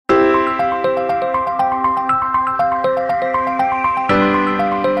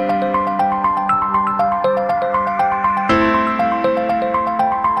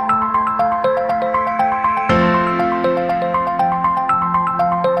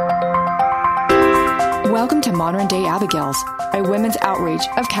Welcome to Modern Day Abigails, a women's outreach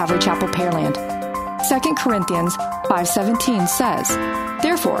of Calvary Chapel, Pearland. 2 Corinthians 5:17 says,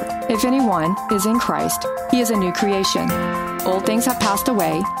 "Therefore, if anyone is in Christ, he is a new creation. Old things have passed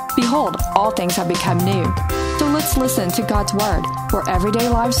away. Behold, all things have become new." So let's listen to God's Word, where everyday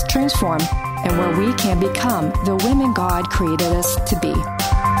lives transform and where we can become the women God created us to be.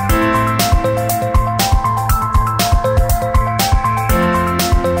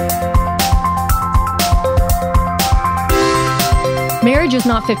 Marriage is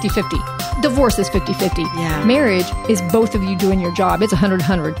not 50-50. Divorce is 50-50. Yeah. Marriage is both of you doing your job. It's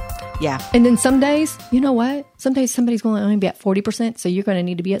 100-100. Yeah. And then some days, you know what? Some days somebody's going to only be at 40%, so you're going to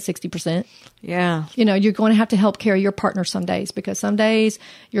need to be at 60%. Yeah. You know, you're going to have to help carry your partner some days, because some days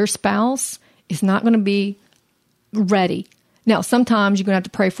your spouse is not going to be ready. Now, sometimes you're going to have to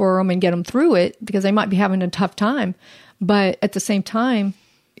pray for them and get them through it, because they might be having a tough time. But at the same time,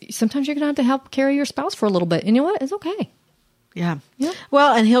 sometimes you're going to have to help carry your spouse for a little bit. And you know what? It's okay. Yeah. Yeah.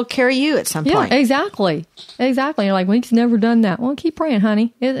 Well, and he'll carry you at some point. Yeah, exactly. Exactly. You're like, well, he's never done that. Well, keep praying,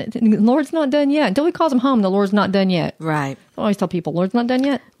 honey. The Lord's not done yet. Until he calls him home, the Lord's not done yet. Right. I always tell people, Lord's not done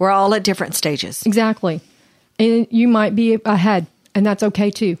yet. We're all at different stages. Exactly. And you might be ahead, and that's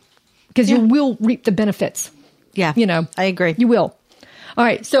okay too, because you will reap the benefits. Yeah. You know, I agree. You will. All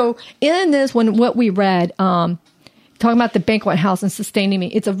right. So in this one, what we read, talking about the banquet house and sustaining me,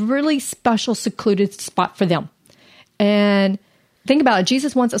 it's a really special, secluded spot for them. And think about it.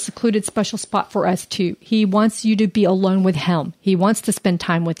 Jesus wants a secluded, special spot for us too. He wants you to be alone with him. He wants to spend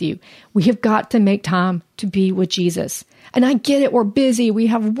time with you. We have got to make time to be with Jesus. And I get it. We're busy. We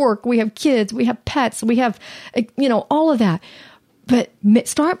have work. We have kids. We have pets. We have, all of that. But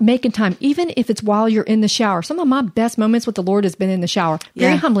start making time, even if it's while you're in the shower. Some of my best moments with the Lord has been in the shower.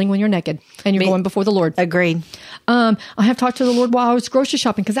 Very humbling when you're naked and you're going before the Lord. Agreed. I have talked to the Lord while I was grocery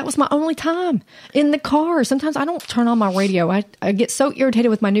shopping, because that was my only time in the car. Sometimes I don't turn on my radio. I get so irritated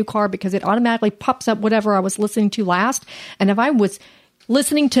with my new car because it automatically pops up whatever I was listening to last. And if I was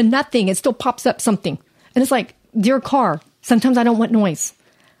listening to nothing, it still pops up something. And it's like, dear car, sometimes I don't want noise.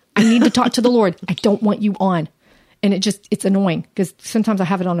 I need to talk to the Lord. I don't want you on. And it's annoying, because sometimes I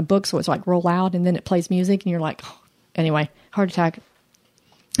have it on a book, so it's like real loud, and then it plays music, and you're like, oh. Anyway, heart attack.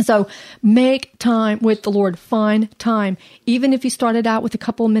 So make time with the Lord. Find time, even if you started out with a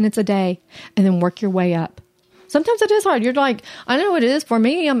couple of minutes a day, and then work your way up. Sometimes it is hard. You're like, I know it is for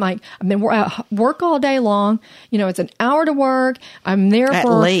me. I'm like, I've been at work all day long. You know, it's an hour to work. I'm there at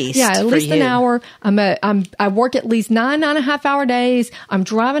for least an hour. I work at least 9.5 hour days. I'm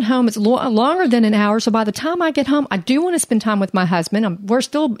driving home. It's longer than an hour. So by the time I get home, I do want to spend time with my husband.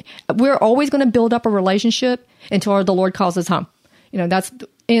 We're always going to build up a relationship until the Lord calls us home. You know,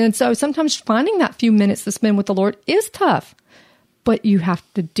 and so sometimes finding that few minutes to spend with the Lord is tough, but you have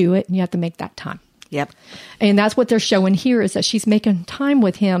to do it, and you have to make that time. Yep. And that's what they're showing here, is that she's making time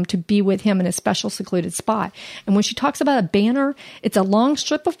with him to be with him in a special, secluded spot. And when she talks about a banner, it's a long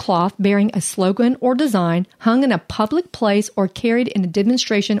strip of cloth bearing a slogan or design hung in a public place or carried in a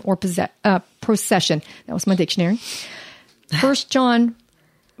demonstration or procession. That was my dictionary. 1 John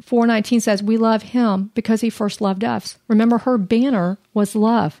 4:19 says, we love him because he first loved us. Remember, her banner was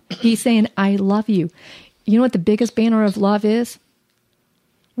love. He's saying, I love you. You know what the biggest banner of love is?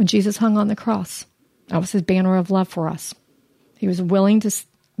 When Jesus hung on the cross. That was his banner of love for us. He was willing to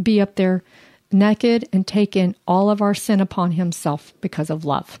be up there naked and taking all of our sin upon himself because of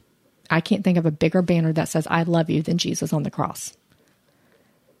love. I can't think of a bigger banner that says, I love you, than Jesus on the cross.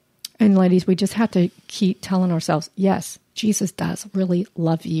 And ladies, we just have to keep telling ourselves, yes, Jesus does really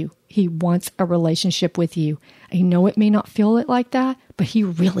love you. He wants a relationship with you. I know it may not feel it like that, but he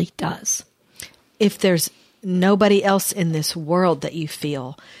really does. If there's nobody else in this world that you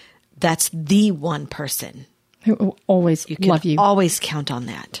feel, that's the one person who will always love you. Always count on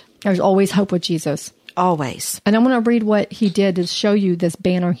that. There's always hope with Jesus. Always. And I'm going to read what he did to show you this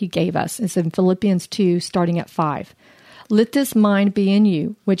banner he gave us. It's in Philippians 2, starting at 5. Let this mind be in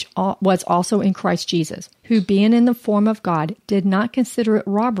you, which was also in Christ Jesus, who being in the form of God, did not consider it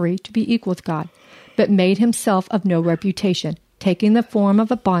robbery to be equal with God, but made himself of no reputation, taking the form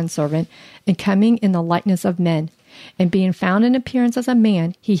of a bondservant and coming in the likeness of men. And being found in appearance as a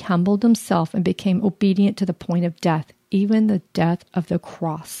man, he humbled himself and became obedient to the point of death, even the death of the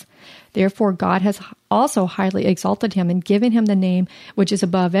cross. Therefore, God has also highly exalted him and given him the name which is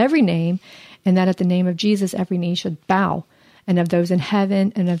above every name, and that at the name of Jesus every knee should bow, and of those in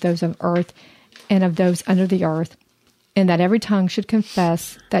heaven, and of those on earth, and of those under the earth, and that every tongue should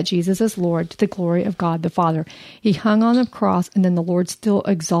confess that Jesus is Lord, to the glory of God the Father. He hung on the cross, and then the Lord still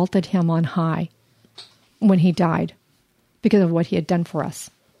exalted him on high when he died because of what he had done for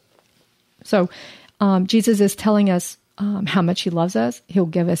us. So Jesus is telling us how much he loves us. He'll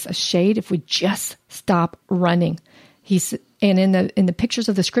give us a shade if we just stop running. And in the pictures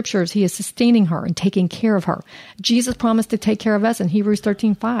of the scriptures, he is sustaining her and taking care of her. Jesus promised to take care of us in Hebrews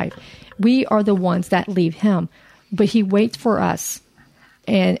 13:5. We are the ones that leave him, but he waits for us,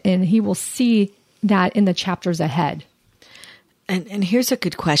 and he will see that in the chapters ahead. And here's a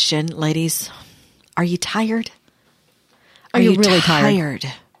good question, ladies. Are you tired? Are you really tired?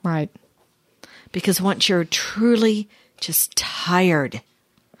 Right. Because once you're truly just tired,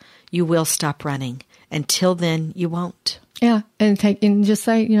 you will stop running. Until then, you won't. Yeah, and just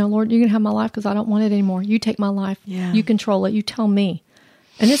say, Lord, you can have my life because I don't want it anymore. You take my life. Yeah. You control it. You tell me.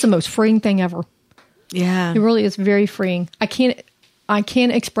 And it's the most freeing thing ever. Yeah. It really is very freeing. I can't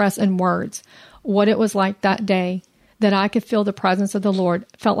express in words what it was like that day that I could feel the presence of the Lord.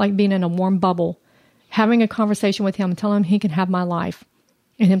 Felt like being in a warm bubble, having a conversation with him and telling him he can have my life.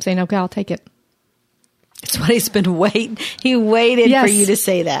 And him saying, okay, I'll take it. It's what he's been waiting. He waited for you to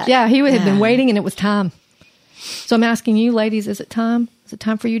say that. Yeah, he had been waiting, and it was time. So I'm asking you, ladies, is it time? Is it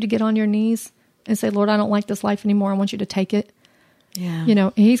time for you to get on your knees and say, Lord, I don't like this life anymore. I want you to take it. Yeah.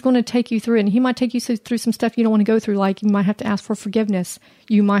 And he's going to take you through it. And he might take you through some stuff you don't want to go through. Like you might have to ask for forgiveness.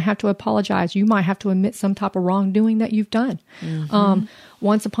 You might have to apologize. You might have to admit some type of wrongdoing that you've done. Mm-hmm.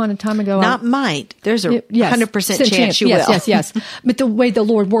 Once upon a time ago. There's a 100% chance you will. Yes. But the way the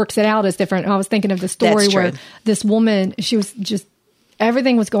Lord works it out is different. I was thinking of the story where this woman, she was just,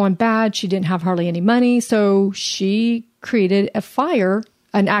 everything was going bad. She didn't have hardly any money. So she created a fire,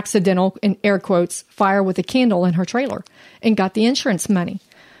 an accidental, in air quotes, fire with a candle in her trailer and got the insurance money.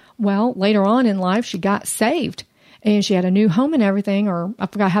 Well, later on in life, she got saved and she had a new home and everything, or I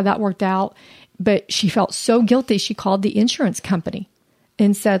forgot how that worked out. But she felt so guilty. She called the insurance company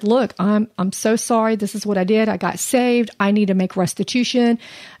and said, look, I'm so sorry. This is what I did. I got saved. I need to make restitution.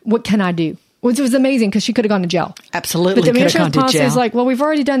 What can I do? Which was amazing because she could have gone to jail. Absolutely. But the insurance policy is like, well, we've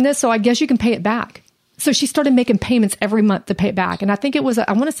already done this, so I guess you can pay it back. So she started making payments every month to pay it back. And I think I want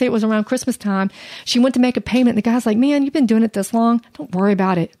to say it was around Christmas time. She went to make a payment. And the guy's like, man, you've been doing it this long. Don't worry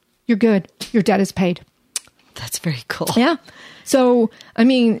about it. You're good. Your debt is paid. That's very cool. Yeah. So,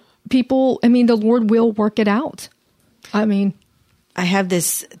 the Lord will work it out. I have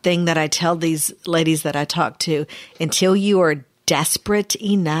this thing that I tell these ladies that I talk to. Until you are desperate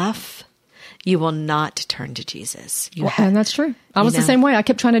enough, you will not turn to Jesus. And that's true. I was the same way. I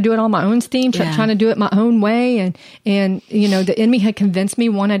kept trying to do it on my own steam, trying to do it my own way. And the enemy had convinced me,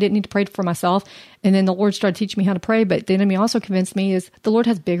 one, I didn't need to pray for myself. And then the Lord started teaching me how to pray. But the enemy also convinced me is the Lord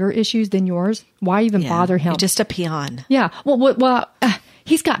has bigger issues than yours. Why even bother him? You're just a peon. Yeah. Well,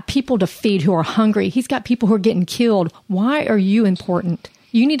 he's got people to feed who are hungry. He's got people who are getting killed. Why are you important?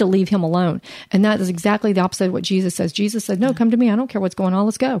 You need to leave him alone. And that is exactly the opposite of what Jesus says. Jesus said, no, come to me. I don't care what's going on.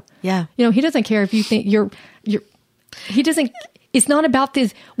 Let's go. Yeah. He doesn't care if you think he doesn't, it's not about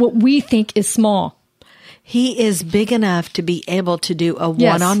what we think is small. He is big enough to be able to do a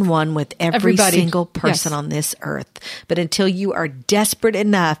one-on-one with everybody. Single person on this earth. But until you are desperate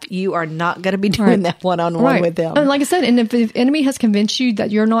enough, you are not going to be doing that one-on-one with them. And like I said, and if the enemy has convinced you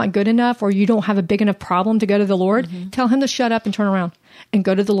that you're not good enough or you don't have a big enough problem to go to the Lord, tell him to shut up and turn around and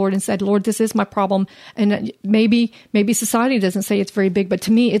go to the Lord and say, Lord, this is my problem. And maybe society doesn't say it's very big, but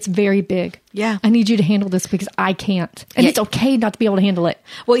to me, it's very big. Yeah. I need you to handle this because I can't. And it's okay not to be able to handle it.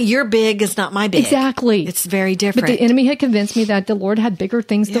 Well, your big is not my big. Exactly. It's very different. But the enemy had convinced me that the Lord had bigger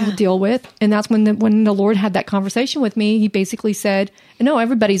things to deal with. And that's when the Lord had that conversation with me, he basically said, no,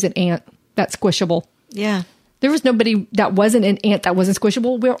 everybody's an ant that's squishable. Yeah. There was nobody that wasn't an ant that wasn't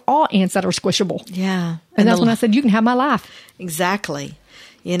squishable. We're all ants that are squishable. Yeah. And that's when I said, you can have my life. Exactly.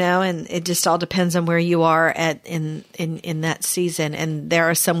 And it just all depends on where you are at in that season. And there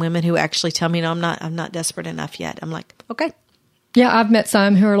are some women who actually tell me, no, I'm not desperate enough yet. I'm like, okay. Yeah, I've met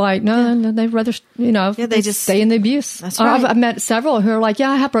some who are like, no, they'd rather, they just stay in the abuse. That's right. I've met several who are like, yeah,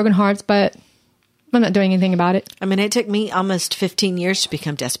 I have broken hearts, but I'm not doing anything about it. It took me almost 15 years to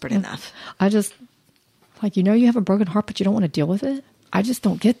become desperate enough. I just, you have a broken heart, but you don't want to deal with it. I just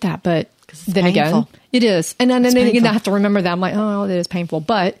don't get that. But then again, it is. And then again, I have to remember that. I'm like, oh, it is painful.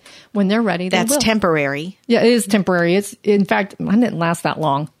 But when they're ready, that's temporary. Yeah, it is temporary. In fact, I didn't last that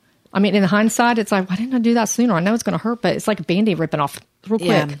long. In hindsight, it's like, why didn't I do that sooner? I know it's going to hurt, but it's like a Band-Aid ripping off real quick.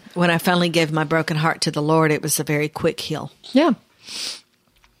 Yeah. When I finally gave my broken heart to the Lord, it was a very quick heal. Yeah.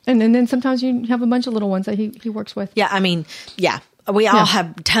 And then sometimes you have a bunch of little ones that he works with. Yeah. We all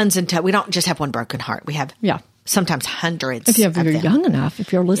have tons and tons. We don't just have one broken heart. We have sometimes hundreds. If you're young enough,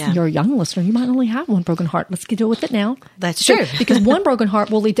 if you're listening, you're a young listener, you might only have one broken heart. Let's deal with it now. That's true. Because one broken heart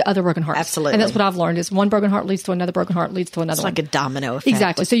will lead to other broken hearts. Absolutely. And that's what I've learned is one broken heart leads to another broken heart leads to another it's one. It's like a domino effect.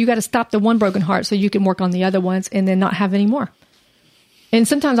 Exactly. So you got to stop the one broken heart so you can work on the other ones and then not have any more. And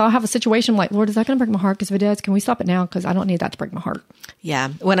sometimes I'll have a situation like, Lord, is that going to break my heart? Because if it does, can we stop it now? Because I don't need that to break my heart. Yeah.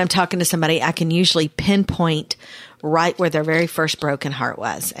 When I'm talking to somebody, I can usually pinpoint right where their very first broken heart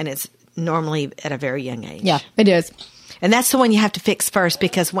was. And it's normally at a very young age. Yeah, it is. And that's the one you have to fix first,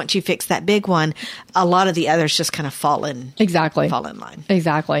 because once you fix that big one, a lot of the others just kind of fall in line.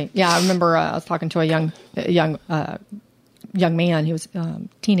 Exactly. Yeah. I remember I was talking to a young man. He was a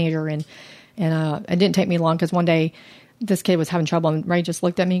teenager, and it didn't take me long because one day this kid was having trouble, and Ray just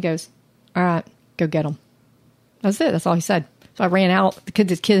looked at me and goes, all right, go get him. That's it. That's all he said. So I ran out.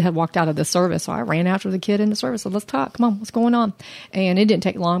 This kid had walked out of the service. So I ran after the kid in the service. Said, let's talk. Come on, what's going on? And it didn't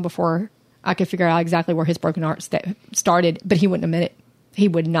take long before I could figure out exactly where his broken heart started, but he wouldn't admit it. He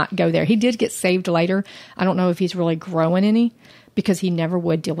would not go there. He did get saved later. I don't know if he's really growing any, because he never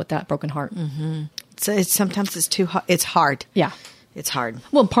would deal with that broken heart. Mm-hmm. So sometimes it's too hard. It's hard. Yeah. It's hard.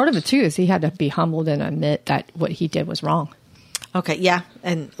 Well, part of it, too, is he had to be humbled and admit that what he did was wrong. Okay, yeah.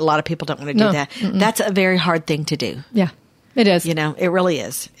 And a lot of people don't want to do that. Mm-mm. That's a very hard thing to do. Yeah, it is. You know, it really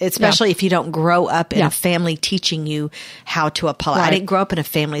is. Especially if you don't grow up in a family teaching you how to apologize. Right. I didn't grow up in a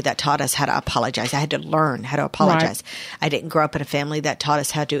family that taught us how to apologize. I had to learn how to apologize. Right. I didn't grow up in a family that taught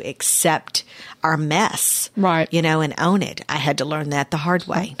us how to accept our mess, right? You know, and own it. I had to learn that the hard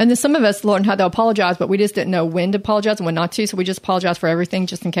way. And then some of us learned how to apologize, but we just didn't know when to apologize and when not to. So we just apologize for everything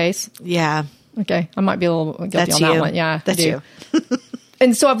just in case. Yeah. Okay. I might be a little guilty on that one. Yeah. That's you.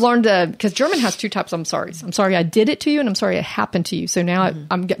 And so I've learned because German has two types of I'm sorry's. I'm sorry I did it to you, and I'm sorry it happened to you. So now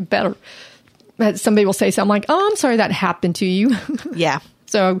I'm getting better. Somebody will say something like, oh, I'm sorry that happened to you. Yeah.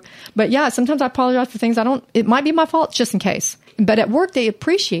 So, but yeah, sometimes I apologize for things it might be my fault just in case. But at work, they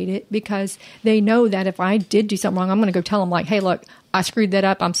appreciate it because they know that if I did do something wrong, I'm going to go tell them like, hey, look, I screwed that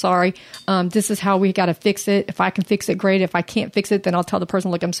up. I'm sorry. This is how we got to fix it. If I can fix it, great. If I can't fix it, then I'll tell the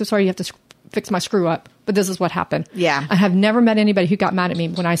person, look, I'm so sorry you have to fix my screw up. But this is what happened. Yeah. I have never met anybody who got mad at me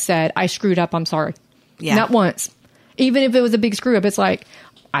when I said, I screwed up. I'm sorry. Yeah. Not once. Even if it was a big screw up, it's like,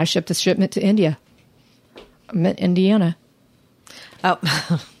 I shipped a shipment to India. I meant Indiana. Oh,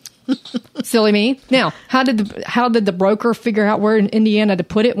 silly me. Now, how did the broker figure out where in Indiana to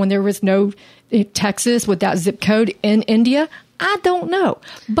put it when there was no Texas with that zip code in India? I don't know.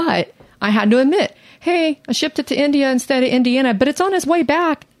 But I had to admit, hey, I shipped it to India instead of Indiana, but it's on its way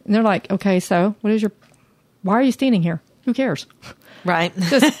back. And they're like, okay, so why are you standing here? Who cares? Right.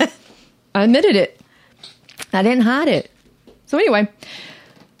 I admitted it. I didn't hide it. So anyway,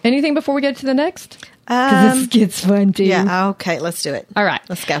 anything before we get to the next? Because this gets fun too. Yeah, okay, let's do it. All right.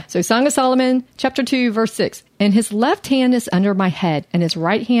 Let's go. So Song of Solomon, chapter 2, verse 6. And his left hand is under my head, and his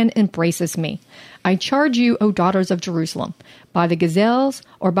right hand embraces me. I charge you, O daughters of Jerusalem, by the gazelles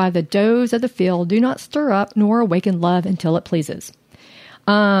or by the does of the field, do not stir up nor awaken love until it pleases.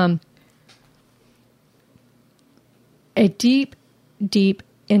 A deep, deep,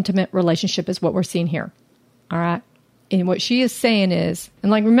 intimate relationship is what we're seeing here. All right. And what she is saying is,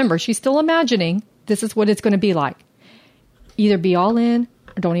 and like, remember, she's still imagining this is what it's going to be like. Either be all in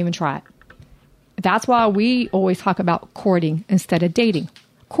or don't even try it. That's why we always talk about courting instead of dating.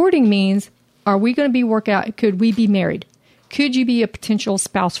 Courting means, are we going to be work out? Could we be married? Could you be a potential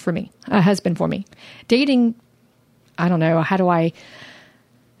spouse for me, a husband for me? Dating, I don't know.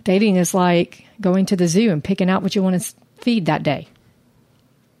 Dating is like going to the zoo and picking out what you want to feed that day.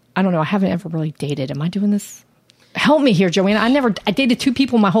 I don't know. I haven't ever really dated. Am I doing this? Help me here, Joanna. I dated two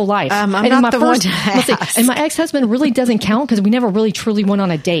people my whole life. I'm not the one to ask. And my ex-husband really doesn't count because we never really truly went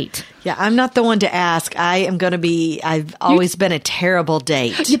on a date. Yeah, I'm not the one to ask. I've always been a terrible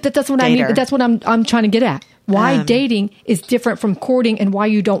date. Yeah, that's what I mean. That's what I'm trying to get at. Why dating is different from courting and why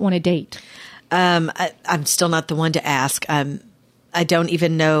you don't want to date. I'm still not the one to ask. I don't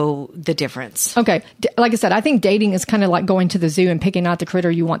even know the difference. Okay. Like I said, I think dating is kind of like going to the zoo and picking out the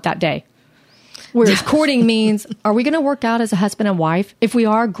critter you want that day. Whereas courting means, are we going to work out as a husband and wife? If we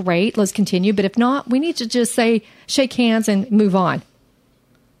are, great, let's continue. But if not, we need to just say, shake hands and move on.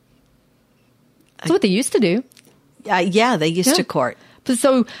 That's what they used to do. Yeah, they used to court.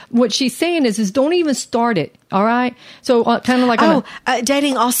 So what she's saying is don't even start it. All right. So kind of like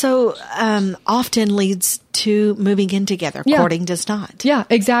dating also often leads to moving in together. Yeah. Courting does not. Yeah,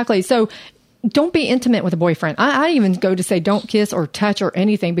 exactly. So don't be intimate with a boyfriend. I even go to say don't kiss or touch or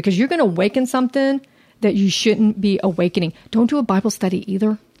anything because you're going to awaken something that you shouldn't be awakening. Don't do a Bible study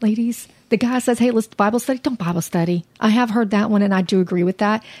either, ladies. the guy says, hey, let's Bible study. Don't Bible study. I have heard that one, and I do agree with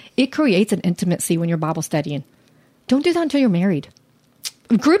that. It creates an intimacy when you're Bible studying. Don't do that until you're married.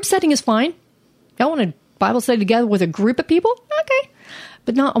 Group setting is fine. Y'all want to Bible study together with a group of people? Okay.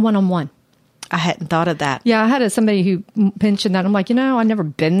 But not a one-on-one. I hadn't thought of that. Yeah, I had somebody who mentioned that. I'm like, I've never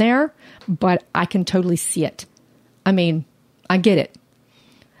been there, but I can totally see it. I mean, I get it.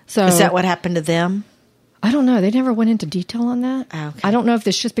 So is that what happened to them? I don't know. They never went into detail on that. Okay. I don't know if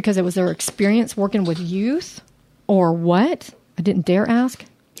it's just because it was their experience working with youth or what. I didn't dare ask.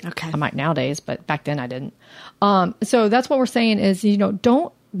 Okay. I might nowadays, but back then I didn't. So that's what we're saying is,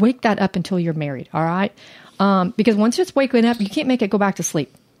 don't wake that up until you're married. All right. Because once it's waking up, you can't make it go back to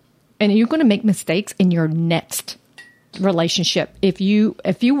sleep. And you're going to make mistakes in your next relationship. If you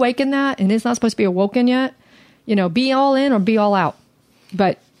waken that and it's not supposed to be awoken yet, be all in or be all out.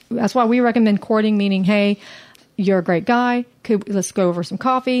 But that's why we recommend courting, meaning, hey, you're a great guy. Let's go over some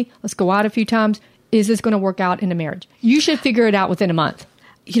coffee. Let's go out a few times. Is this going to work out in a marriage? You should figure it out within a month.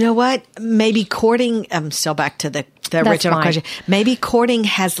 You know what? Maybe courting, I'm still back to the original question. Maybe courting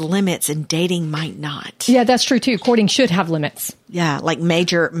has limits and dating might not. Yeah, that's true too. Courting should have limits. Yeah, like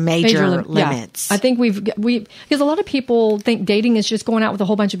major limits. Yeah. I think because a lot of people think dating is just going out with a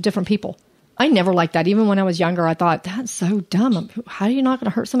whole bunch of different people. I never liked that. Even when I was younger, I thought, that's so dumb. How are you not going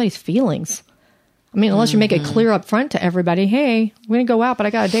to hurt somebody's feelings? I mean, unless you make it clear up front to everybody, hey, we're going to go out, but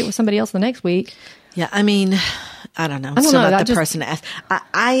I got a date with somebody else the next week. Yeah, I mean, I don't know. Person to ask.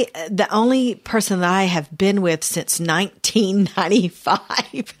 The only person that I have been with since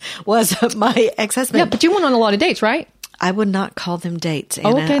 1995 was my ex-husband. Yeah, but you went on a lot of dates, right? I would not call them dates,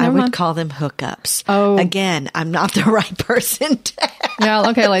 Anna. Okay, I would call them hookups. Oh. Again, I'm not the right person to ask. Yeah,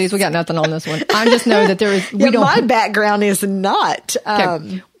 okay, ladies, we got nothing on this one. I just know that there is... my background is not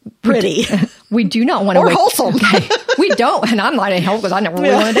pretty. We do not want to... Or wholesome. Okay. We don't, and I'm not in help because I never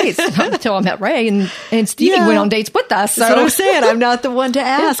really went on dates until I met Ray, and Stevie went on dates with us. So. That's what I'm saying. I'm not the one to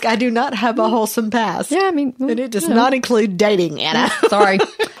ask. I do not have a wholesome past. Yeah, I mean... And it does not include dating, Anna. Sorry.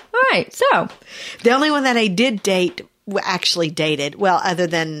 All right, so... The only one that I did date... actually dated, well, other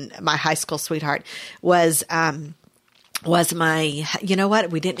than my high school sweetheart, was my, you know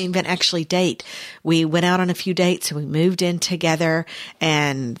what? We didn't even actually date. We went out on a few dates and we moved in together,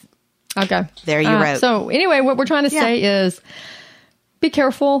 and okay, there you wrote. So anyway, what we're trying to say is be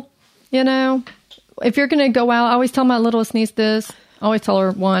careful. If you're going to go out, I always tell my littlest niece this. I always tell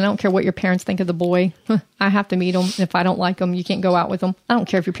her, one, I don't care what your parents think of the boy. I have to meet him. If I don't like him, you can't go out with him. I don't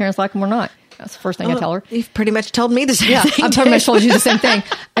care if your parents like him or not. That's the first thing I tell her. You've pretty much told me the same thing. I've pretty much told you the same thing.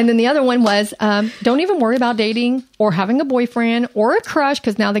 And then the other one was, don't even worry about dating or having a boyfriend or a crush,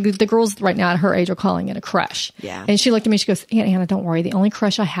 because now the girls right now at her age are calling it a crush. Yeah. And she looked at me, she goes, Aunt Anna, don't worry. The only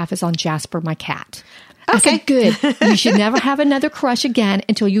crush I have is on Jasper, my cat. Okay. I said, good. You should never have another crush again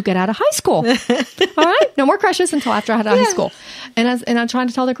until you get out of high school. All right? No more crushes until after I had out of high school. And I'm trying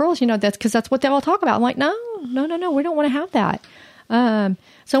to tell the girls, that's because that's what they all talk about. I'm like, no, we don't want to have that.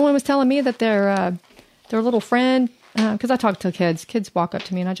 Someone was telling me that their little friend, because I talk to kids walk up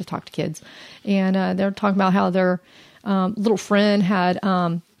to me and I just talk to kids, and they're talking about how their little friend had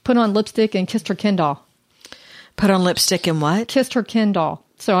put on lipstick and kissed her Ken doll. Put on lipstick and what? Kissed her Ken doll.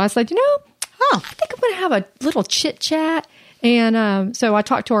 So I said, I think I'm going to have a little chit chat. And so I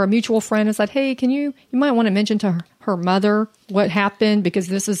talked to our mutual friend and said, hey, you might want to mention to her mother what happened, because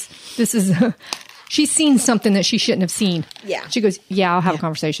this is she's seen something that she shouldn't have seen. Yeah. She goes, yeah, I'll have a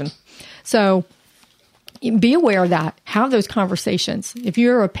conversation. So be aware of that. Have those conversations. If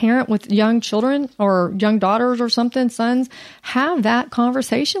you're a parent with young children or young daughters or something, sons, have that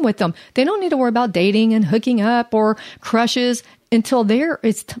conversation with them. They don't need to worry about dating and hooking up or crushes until they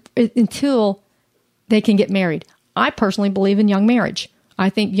can get married. I personally believe in young marriage. I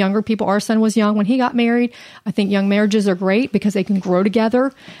think younger people, our son was young when he got married. I think young marriages are great because they can grow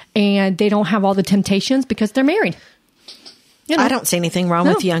together and they don't have all the temptations because they're married. I don't see anything wrong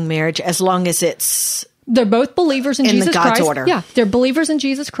with young marriage as long as they're both believers in Jesus God's Christ. Order. Yeah, they're believers in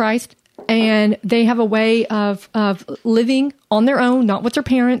Jesus Christ, and they have a way of living on their own, not with their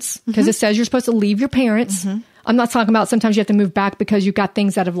parents, because it says you're supposed to leave your parents. Mm-hmm. I'm not talking about sometimes you have to move back because you've got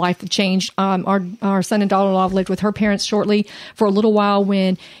things out of life that changed. Our son and daughter-in-law lived with her parents shortly for a little while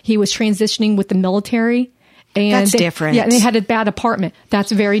when he was transitioning with the military. And that's different. Yeah, and they had a bad apartment.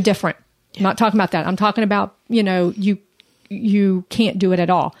 That's very different. Yeah. I'm not talking about that. I'm talking about, you can't do it at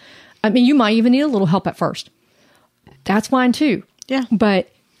all. I mean, you might even need a little help at first. That's fine too. Yeah.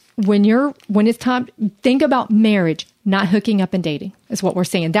 But when it's time, think about marriage, not hooking up and dating is what we're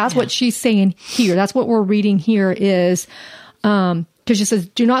saying. That's what she's saying here. That's what we're reading here is, because she says,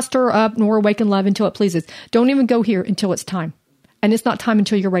 do not stir up nor awaken love until it pleases. Don't even go here until it's time. And it's not time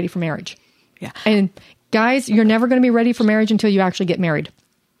until you're ready for marriage. Yeah. And guys, you're never going to be ready for marriage until you actually get married.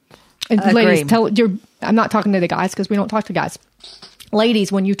 And ladies, I'm not talking to the guys because we don't talk to guys.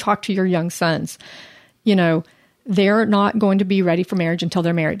 Ladies, when you talk to your young sons, they're not going to be ready for marriage until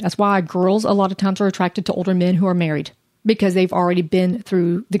they're married. That's why girls a lot of times are attracted to older men who are married because they've already been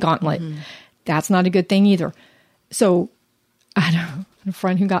through the gauntlet. Mm-hmm. That's not a good thing either. So I know a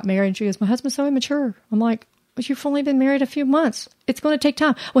friend who got married and she goes, my husband's so immature. I'm like, but you've only been married a few months. It's going to take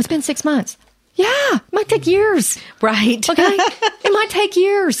time. Well, it's been 6 months. Yeah, it might take years. Right. Okay. It might take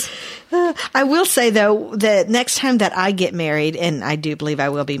years. I will say, though, that next time that I get married, and I do believe I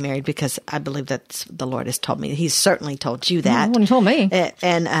will be married because I believe that the Lord has told me. He's certainly told you that. He told me.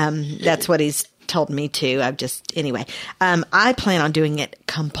 And that's what he's told me too. I plan on doing it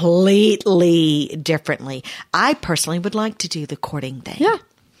completely differently. I personally would like to do the courting thing. Yeah.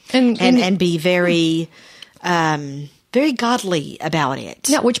 And be very... very godly about it.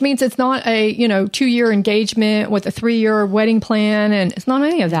 Yeah, which means it's not a, 2-year engagement with a 3-year wedding plan, and it's not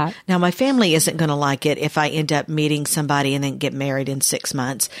any of that. Now, my family isn't going to like it if I end up meeting somebody and then get married in 6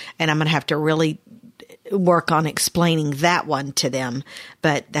 months, and I'm going to have to really work on explaining that one to them,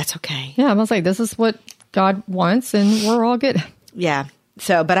 but that's okay. Yeah, I'm going to say, this is what God wants, and we're all good. Yeah,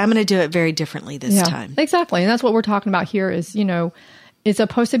 but I'm going to do it very differently this time. Exactly, and that's what we're talking about here is, it's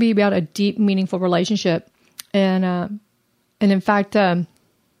supposed to be about a deep, meaningful relationship. And in fact, the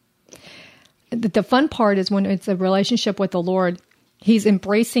fun part is when it's a relationship with the Lord, he's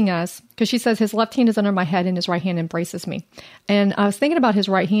embracing us because she says his left hand is under my head and his right hand embraces me. And I was thinking about his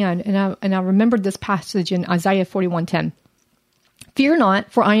right hand and I remembered this passage in Isaiah 41:10. Fear not,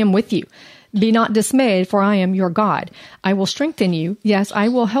 for I am with you. Be not dismayed, for I am your God. I will strengthen you. Yes, I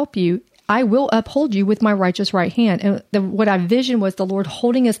will help you. I will uphold you with my righteous right hand. And what I visioned was the Lord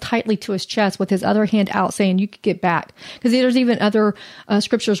holding us tightly to his chest with his other hand out saying, you could get back. Because there's even other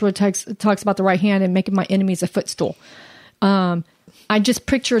scriptures where it talks about the right hand and making my enemies a footstool. I just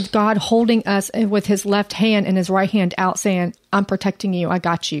pictured God holding us with his left hand and his right hand out saying, I'm protecting you. I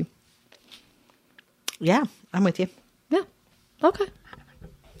got you. Yeah, I'm with you. Yeah. Okay.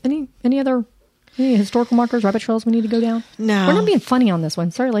 Any other... Any historical markers, rabbit trails we need to go down? No. We're not being funny on this one.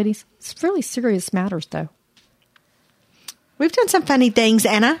 Sorry, ladies. It's really serious matters, though. We've done some funny things,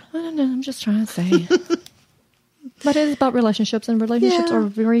 Anna. I don't know. I'm just trying to say. But it is about relationships, and relationships are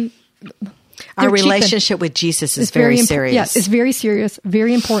very... Our relationship with Jesus is very serious. Yes, it's very serious,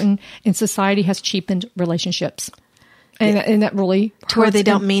 very important, and society has cheapened relationships. And that really hurts. To where they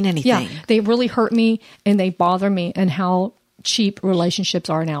don't mean anything. Yeah, they really hurt me, and they bother me, and how cheap relationships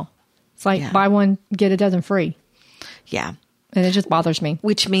are now. It's like buy one, get a dozen free. Yeah. And it just bothers me.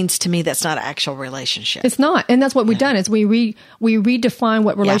 Which means to me that's not an actual relationship. It's not. And that's what we've done is we redefine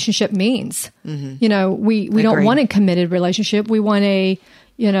what relationship means. Mm-hmm. We don't want a committed relationship. We want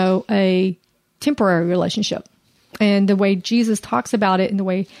a temporary relationship. And the way Jesus talks about it and the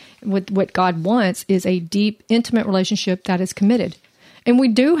way what God wants is a deep, intimate relationship that is committed. And we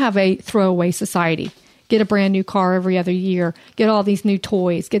do have a throwaway society. Get a brand new car every other year. Get all these new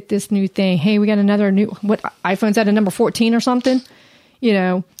toys. Get this new thing. Hey, we got another new... What iPhone's at a number 14 or something?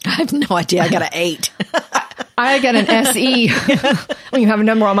 I have no idea. I got an 8. I got an SE. When you have a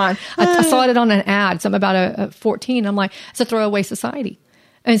number on mine. I saw it on an ad. Something about a 14. I'm like, it's a throwaway society.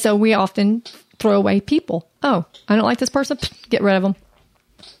 And so we often throw away people. Oh, I don't like this person. Get rid of them.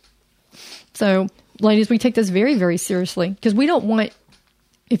 So, ladies, we take this very, very seriously because we don't want...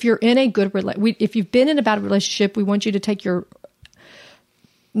 If you're in a good if you've been in a bad relationship, we want you to take your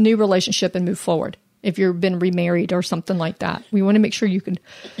new relationship and move forward. If you've been remarried or something like that, we want to make sure you can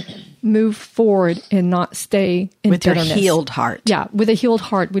move forward and not stay in with bitterness. Your healed heart. Yeah, with a healed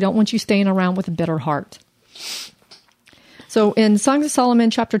heart. We don't want you staying around with a bitter heart. So in Songs of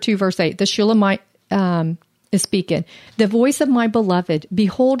Solomon, chapter 2, verse 8, the Shulamite is speaking. The voice of my beloved,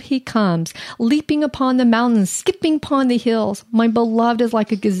 behold, he comes, leaping upon the mountains, skipping upon the hills. My beloved is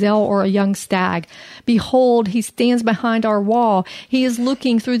like a gazelle or a young stag. Behold, he stands behind our wall. He is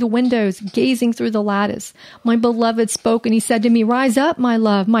looking through the windows, gazing through the lattice. My beloved spoke, and he said to me, rise up, my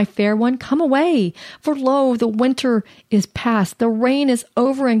love, my fair one, come away. For lo, the winter is past. The rain is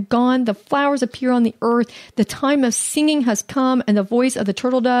over and gone. The flowers appear on the earth. The time of singing has come, and the voice of the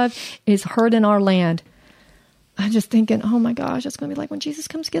turtle dove is heard in our land. I'm just thinking, oh my gosh, it's going to be like when Jesus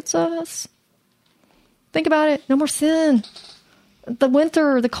comes gets us. Think about it. No more sin. The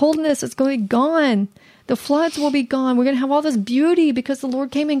winter, the coldness is going to be gone. The floods will be gone. We're going to have all this beauty because the Lord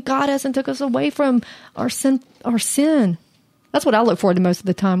came and got us and took us away from our sin. That's what I look forward to most of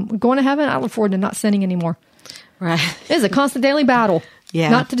the time. Going to heaven, I look forward to not sinning anymore. Right. It's a constant daily battle. Yeah.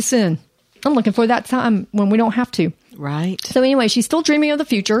 Not to sin. I'm looking for that time when we don't have to. Right. So anyway, she's still dreaming of the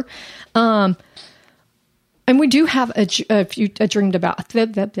future. And we do have a dreamed about.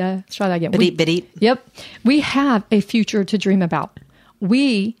 Let's try that again. Beep. Yep. We have a future to dream about.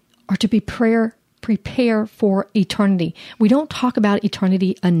 We are to be prepare for eternity. We don't talk about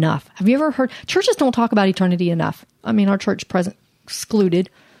eternity enough. Have you ever heard? Churches don't talk about eternity enough. I mean, our church present excluded,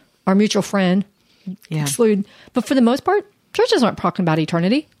 our mutual friend excluded. But for the most part, churches aren't talking about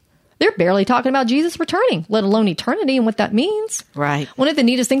eternity. They're barely talking about Jesus returning, let alone eternity and what that means. Right. One of the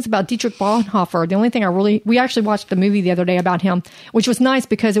neatest things about Dietrich Bonhoeffer, the only thing we actually watched the movie the other day about him, which was nice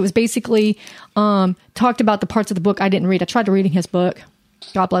because it was basically talked about the parts of the book I didn't read. I tried to reading his book.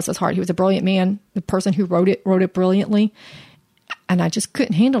 God bless his heart. He was a brilliant man. The person who wrote it brilliantly. And I just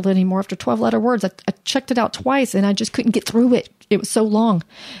couldn't handle it anymore after 12-letter words. I checked it out twice and I just couldn't get through it. It was so long.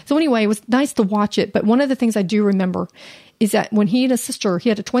 So anyway, it was nice to watch it. But one of the things I do remember is that when he had a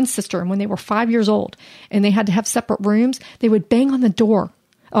twin sister, and when they were 5 years old and they had to have separate rooms, they would bang on the door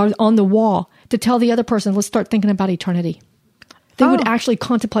or on the wall to tell the other person, let's start thinking about eternity. They would actually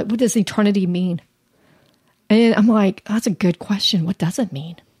contemplate, what does eternity mean? And I'm like, that's a good question. What does it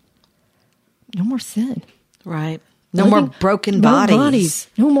mean? No more sin. Right. No more broken bodies.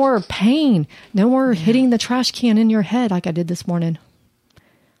 No more pain. No more hitting the trash can in your head like I did this morning.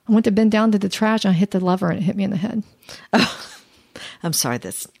 I went to bend down to the trash and I hit the lever and it hit me in the head. Oh, I'm sorry.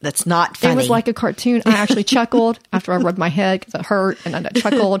 That's not funny. It was like a cartoon. I actually chuckled after I rubbed my head because it hurt, and I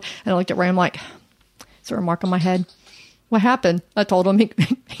chuckled and I looked at Ray. I'm like, is there a mark on my head? What happened? I told him.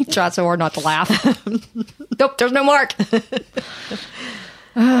 He tried so hard not to laugh. Nope, there's no mark.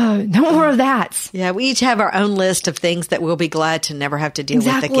 No more of that. Yeah, we each have our own list of things that we'll be glad to never have to deal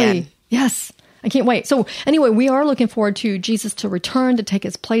with again. Yes. I can't wait. So anyway, we are looking forward to Jesus to return, to take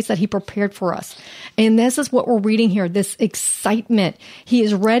his place that he prepared for us. And this is what we're reading here, this excitement. He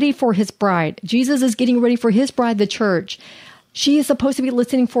is ready for his bride. Jesus is getting ready for his bride, the church. She is supposed to be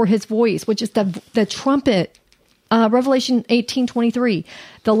listening for his voice, which is the trumpet. Revelation 18:23,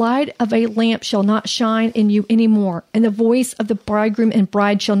 the light of a lamp shall not shine in you anymore, and the voice of the bridegroom and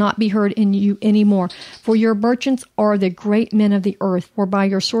bride shall not be heard in you anymore. For your merchants are the great men of the earth, for by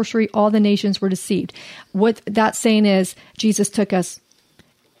your sorcery all the nations were deceived. What that's saying is, Jesus took us,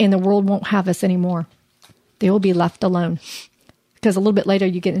 and the world won't have us anymore. They will be left alone. Because a little bit later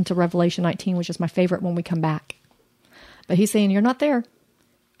you get into Revelation 19, which is my favorite when we come back. But he's saying, you're not there.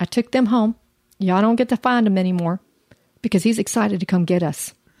 I took them home. Y'all don't get to find him anymore because he's excited to come get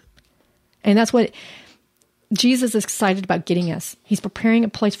us. And that's what Jesus is excited about, getting us. He's preparing a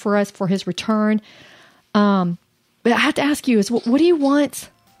place for us for his return. But I have to ask you is, what do you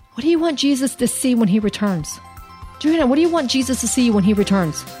want? What do you want Jesus to see when he returns? Joanna, what do you want Jesus to see when he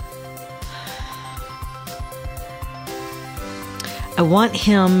returns? I want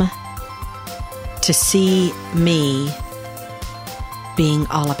him to see me being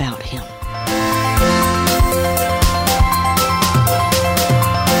all about him.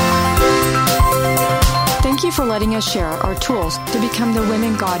 Thank you for letting us share our tools to become the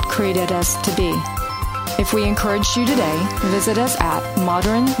women God created us to be. If we encouraged you today, visit us at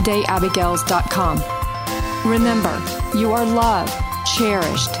moderndayabigails.com. Remember, you are loved,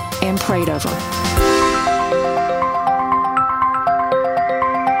 cherished, and prayed over.